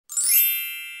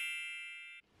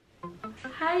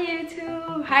Hi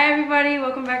YouTube! Hi everybody!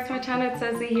 Welcome back to my channel. It's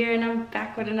Leslie here and I'm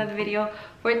back with another video.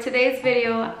 For today's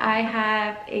video, I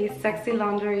have a sexy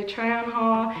lingerie try-on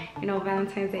haul. You know,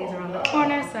 Valentine's Day is around the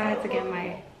corner, so I had to get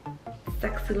my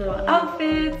sexy little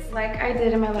outfits. Like I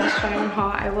did in my last try-on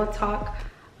haul, I will talk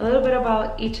a little bit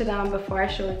about each of them before I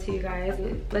show it to you guys.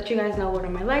 Let you guys know what are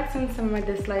my likes and some of my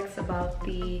dislikes about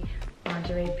the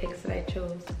lingerie pics that I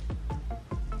chose.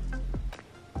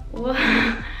 Well,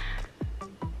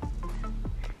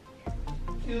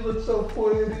 you look so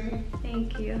pretty.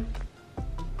 thank you.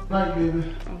 Night,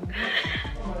 baby.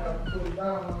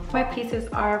 My pieces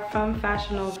are from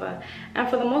Fashion Nova, and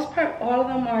for the most part, all of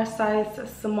them are size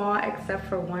small except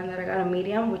for one that I got a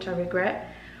medium, which I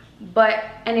regret. But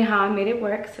anyhow, I made it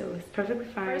work, so it was perfectly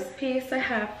fine. First piece I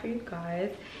have for you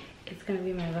guys, it's gonna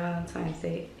be my Valentine's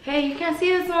Day. Hey, you can't see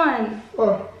this one.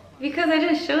 Oh. Because I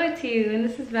didn't show it to you, and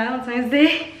this is Valentine's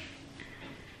Day.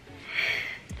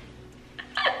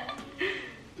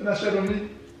 Did I show it on me?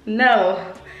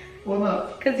 No. Why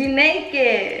not? Cause you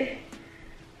naked.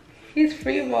 He's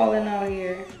free balling out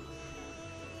here.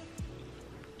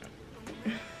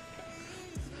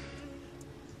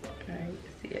 Alright, you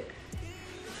can see it.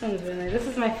 This one's really nice. This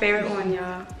is my favorite one,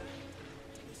 y'all.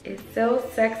 It's so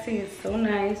sexy, it's so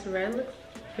nice. Red looks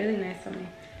really nice on me.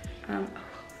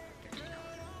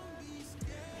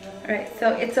 Alright,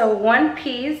 so it's a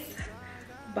one-piece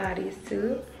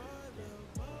bodysuit.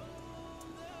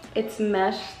 It's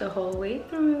mesh the whole way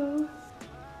through,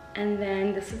 and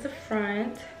then this is the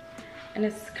front, and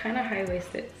it's kind of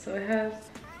high-waisted, so it has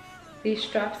these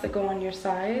straps that go on your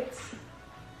sides.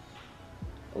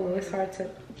 Oh, it's hard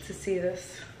to see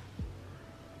this,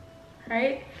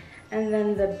 right? And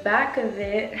then the back of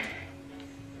it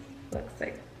looks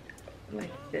like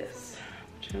this.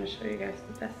 I'm trying to show you guys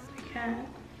the best I can.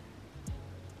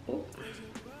 Oh.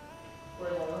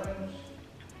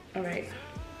 All right.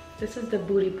 This is the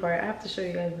booty part. I have to show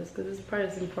you guys this because this part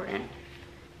is important.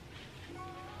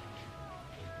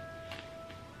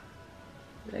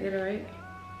 Did I get it right?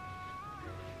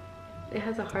 It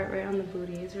has a heart right on the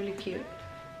booty. It's really cute.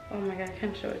 Oh my god, I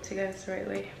can't show it to you guys the right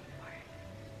way.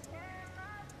 It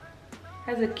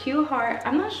has a cute heart.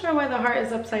 I'm not sure why the heart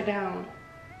is upside down,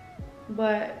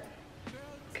 but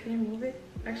can you move it?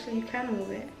 Actually, you can move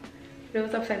it. But it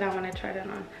was upside down when I tried it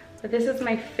on. But this is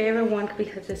my favorite one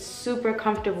because it's super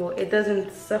comfortable. It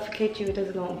doesn't suffocate you. It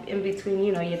doesn't go in between,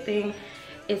 you know, your thing.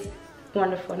 It's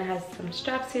wonderful, and it has some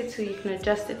straps here too. You can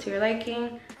adjust it to your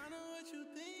liking.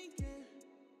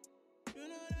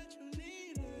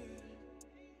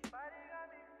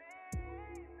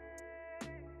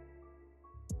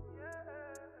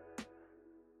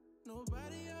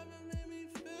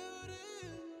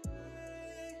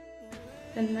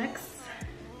 The next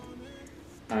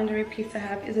lingerie piece I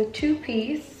have is a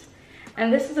two-piece,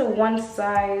 and this is a one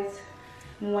size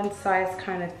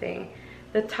kind of thing.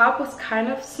 The top was kind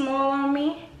of small on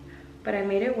me, but I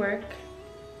made it work.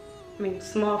 I mean,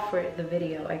 small for the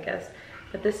video, I guess.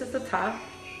 But this is the top.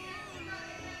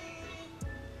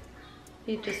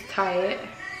 You just tie it.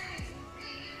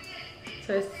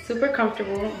 So it's super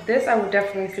comfortable. This I would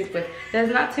definitely sleep with.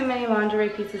 There's not too many lingerie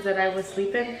pieces that I would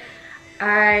sleep in.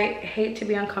 I hate to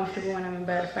be uncomfortable when I'm in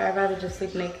bed. I'd rather just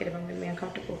sleep naked if I'm gonna be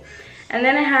uncomfortable. And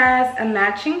then it has a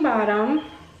matching bottom.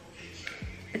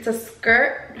 It's a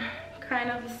skirt, kind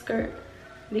of a skirt.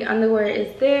 The underwear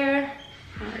is there.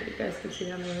 You guys can see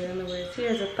the underwear. The underwear is here.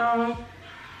 There's a thong.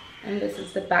 And this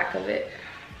is the back of it.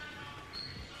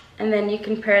 And then you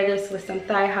can pair this with some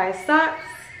thigh-high socks,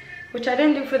 which I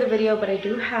didn't do for the video, but I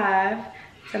do have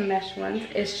some mesh ones.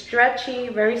 It's stretchy,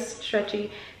 very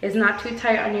stretchy. It's not too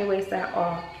tight on your waist at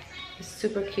all. It's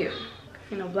super cute.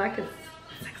 You know, black is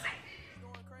sexy.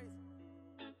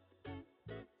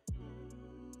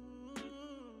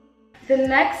 The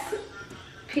next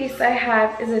piece I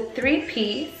have is a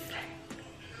three-piece.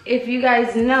 If you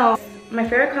guys know, my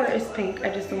favorite color is pink. I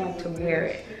just don't want to wear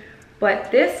it.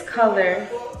 But this color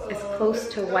is close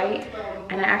to white,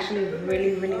 and I actually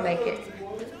really, really like it.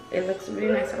 It looks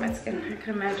really nice on my skin. I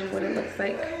can imagine what it looks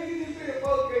like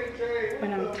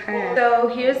when I'm tan. So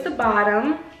here's the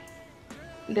bottom.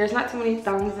 There's not too many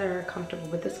thongs that are comfortable,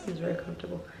 but this one's very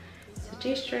comfortable. It's a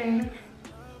G-string.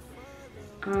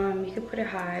 You could put it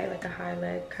high, like a high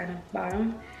leg kind of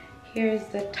bottom. Here's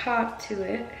the top to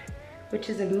it, which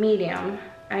is a medium.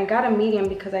 I got a medium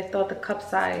because I thought the cup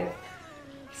size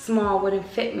small wouldn't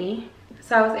fit me.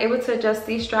 So I was able to adjust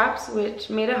these straps, which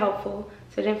made it helpful.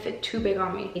 So it didn't fit too big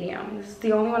on me. Medium. This is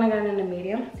the only one I got in a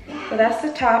medium. So that's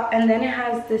the top, and then it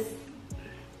has this,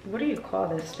 what do you call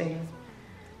this thing?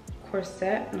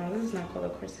 Corset? No, this is not called a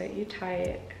corset. You tie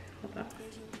it. Hold on.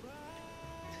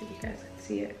 So you guys can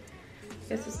see it.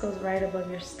 This just goes right above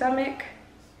your stomach,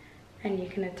 and you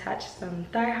can attach some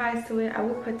thigh highs to it. I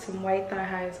would put some white thigh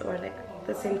highs or like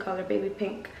the same color, baby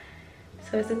pink.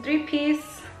 So it's a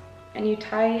 3-piece, and you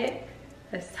tie it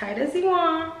as tight as you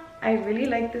want. I really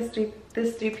like this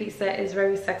three-piece set. Is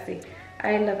very sexy.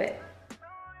 I love it.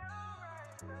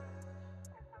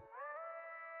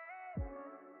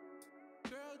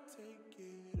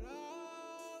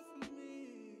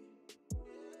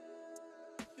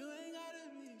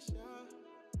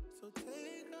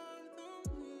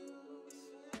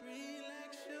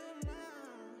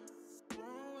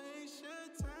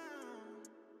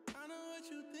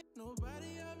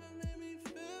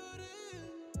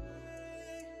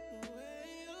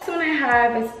 This one I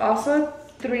have is also a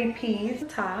 3-piece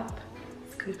top.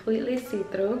 It's completely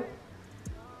see-through.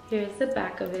 Here's the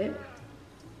back of it.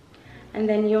 And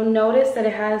then you'll notice that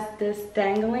it has this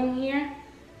dangling here,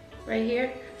 right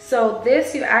here. So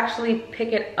this, you actually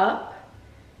pick it up.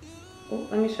 Oh,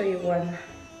 let me show you one.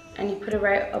 And you put it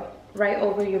right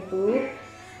over your boob.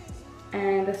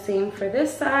 And the same for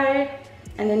this side.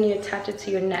 And then you attach it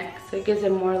to your neck. So it gives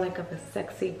it more like of a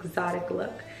sexy, exotic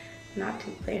look. Not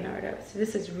too plain or whatever. So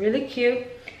this is really cute.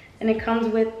 And it comes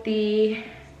with the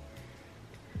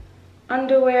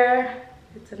underwear.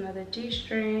 It's another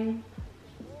G-string.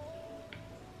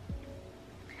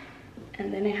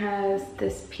 And then it has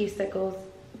this piece that goes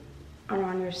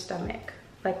around your stomach,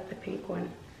 like the pink one.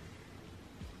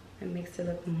 It makes it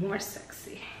look more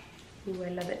sexy. Ooh, I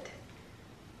love it.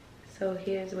 So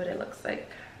here's what it looks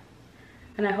like.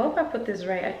 And I hope I put this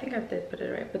right. I think I did put it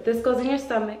right. But this goes in your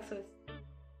stomach, so it's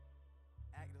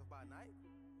active by night.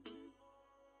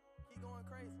 Keep going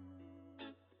crazy.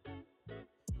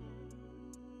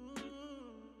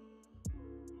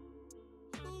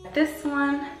 this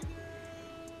one,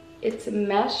 it's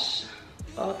mesh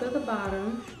all through the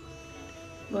bottom.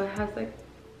 Well, it has like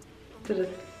to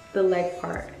the leg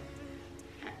part.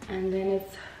 And then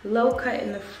it's low cut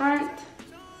in the front.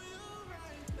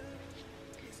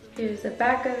 Here's the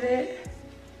back of it.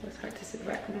 It's hard to see the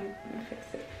back. Let me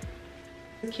fix it.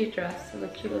 It's a cute dress. It's a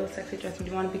cute little sexy dress. When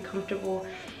you want to be comfortable,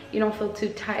 you don't feel too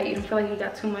tight, you don't feel like you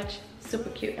got too much. Super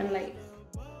cute and light.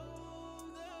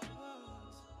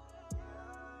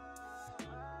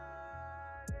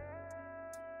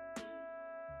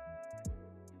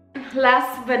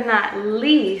 Last but not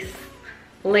least,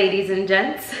 ladies and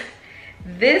gents,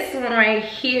 this one right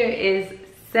here is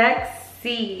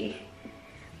sexy.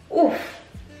 Oof.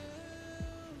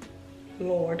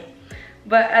 Lord.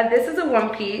 But this is a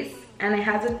 1-piece and it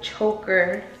has a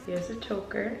choker. Here's a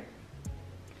choker.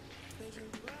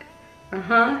 You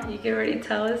can already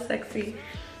tell it's sexy.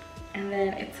 And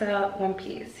then it's a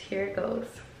 1-piece. Here it goes.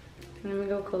 Let me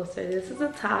go closer. This is a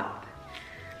top,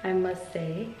 I must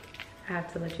say. I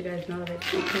have to let you guys know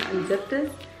that you can unzip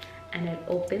this and it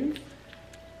opens.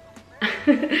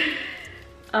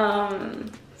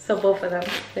 So both of them,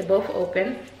 they both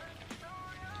open.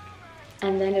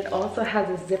 And then it also has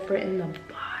a zipper in the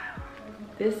bottom.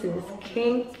 This is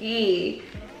kinky.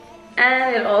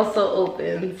 And it also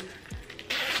opens.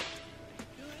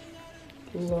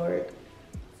 Lord.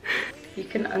 You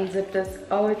can unzip this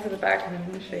all the way to the back.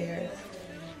 Let me show you guys.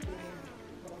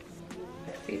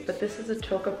 But this is a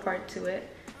choker part to it.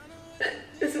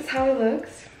 This is how it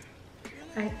looks.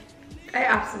 I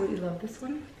absolutely love this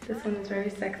one. This one is very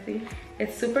sexy.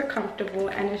 It's super comfortable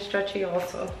and it's stretchy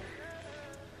also.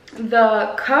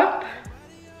 The cup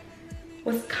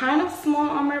was kind of small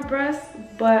on my breast,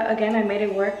 but again, I made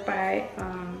it work by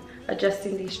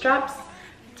adjusting these straps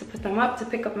to put them up to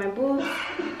pick up my boobs,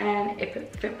 and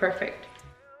it fit perfect.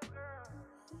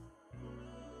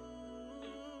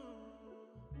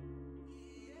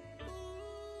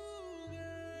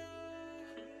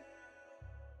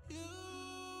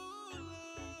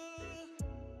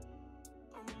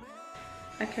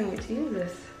 I can't wait to use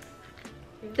this.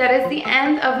 That is the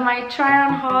end of my try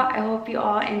on haul. I hope you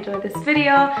all enjoyed this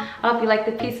video. I hope you like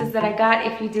the pieces that I got.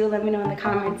 If you do, let me know in the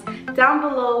comments down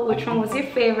below which one was your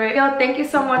favorite. Yo, thank you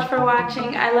so much for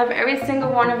watching. I love every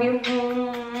single one of you.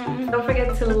 Don't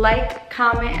forget to like,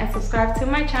 comment, and subscribe to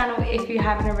my channel if you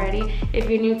haven't already. If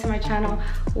you're new to my channel,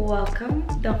 welcome.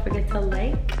 Don't forget to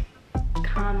like,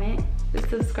 comment,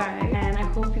 subscribe, and I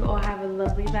hope you all have a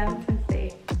lovely Valentine's Day.